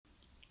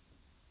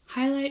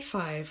Highlight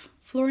 5.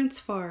 Florence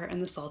Farr and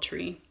the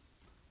Psaltery.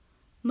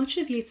 Much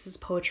of Yeats's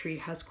poetry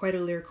has quite a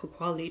lyrical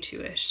quality to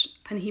it,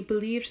 and he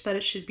believed that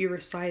it should be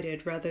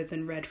recited rather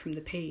than read from the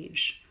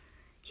page.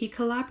 He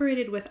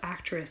collaborated with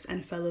actress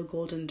and fellow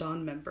Golden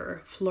Dawn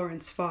member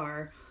Florence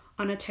Farr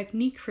on a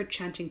technique for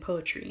chanting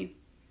poetry.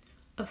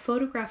 A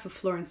photograph of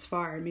Florence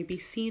Farr may be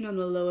seen on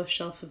the lowest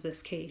shelf of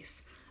this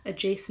case,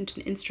 adjacent to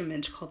an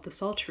instrument called the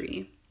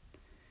Psaltery.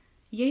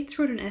 Yeats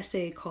wrote an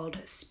essay called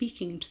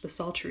Speaking to the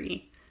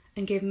Psaltery,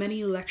 and gave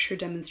many lecture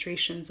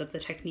demonstrations of the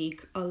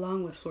technique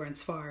along with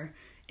Florence Farr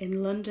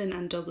in London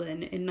and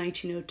Dublin in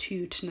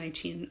 1902 to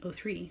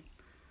 1903.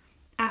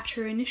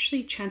 After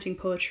initially chanting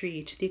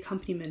poetry to the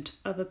accompaniment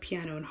of a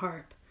piano and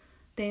harp,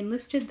 they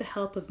enlisted the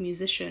help of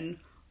musician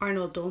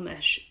Arnold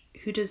Dolmetsch,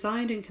 who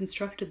designed and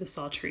constructed the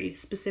Psaltery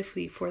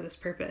specifically for this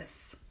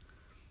purpose.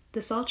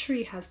 The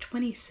Psaltery has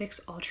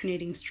 26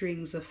 alternating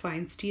strings of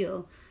fine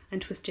steel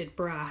and twisted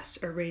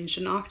brass arranged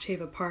an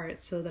octave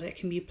apart so that it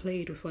can be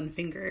played with one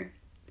finger.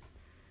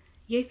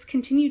 Yeats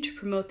continued to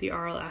promote the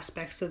oral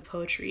aspects of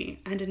poetry,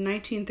 and in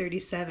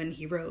 1937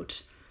 he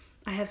wrote,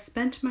 "I have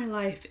spent my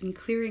life in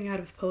clearing out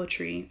of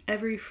poetry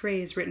every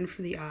phrase written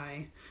for the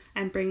eye,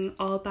 and bringing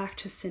all back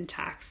to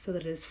syntax so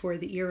that it is for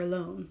the ear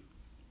alone."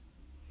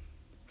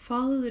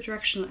 Follow the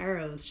directional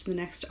arrows to the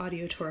next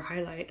audio tour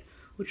highlight,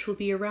 which will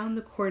be around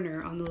the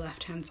corner on the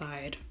left-hand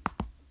side.